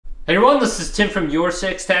Hey everyone, this is Tim from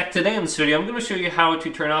YourSixTech. Today in this video, I'm going to show you how to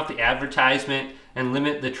turn off the advertisement and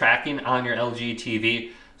limit the tracking on your LG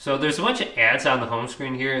TV. So there's a bunch of ads on the home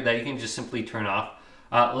screen here that you can just simply turn off.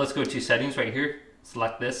 Let's go to settings right here,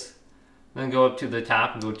 select this, then go up to the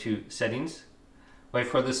top and go to settings. Wait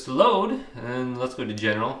for this to load, and let's go to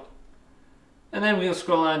general. And then we'll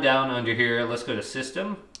scroll on down under here, let's go to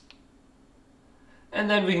system. And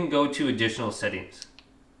then we can go to additional settings.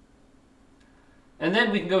 And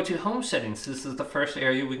then we can go to home settings. This is the first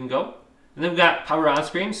area we can go. And then we've got power on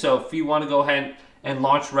screen. So if you want to go ahead and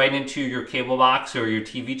launch right into your cable box or your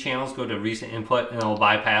TV channels, go to recent input and it'll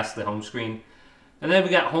bypass the home screen. And then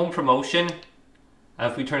we got home promotion.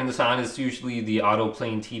 If we turn this on, it's usually the auto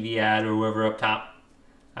playing TV ad or wherever up top.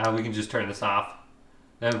 We can just turn this off.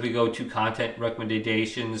 Then if we go to content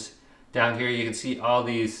recommendations, down here you can see all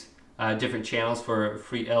these different channels for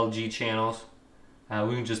free LG channels.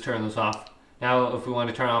 We can just turn those off. Now, if we want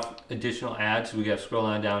to turn off additional ads, we got to scroll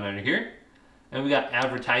on down under here. And we got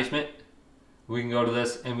advertisement. We can go to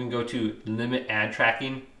this and we can go to limit ad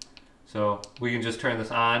tracking. So we can just turn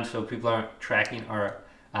this on so people aren't tracking our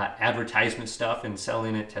advertisement stuff and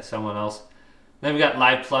selling it to someone else. Then we got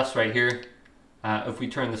live plus right here. If we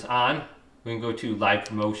turn this on, we can go to live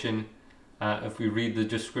promotion. If we read the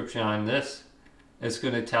description on this, it's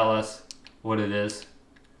going to tell us what it is.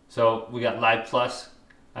 So we got live plus.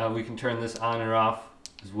 We can turn this on or off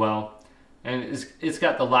as well. And it's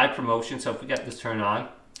got the live promotion, so if we got this turned on,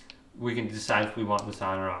 we can decide if we want this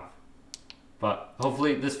on or off. But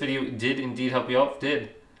hopefully this video did indeed help you out. If it did,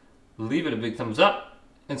 leave it a big thumbs up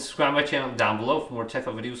and subscribe to my channel down below for more tech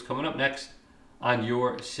videos coming up next on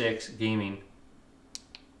YourSixGaming.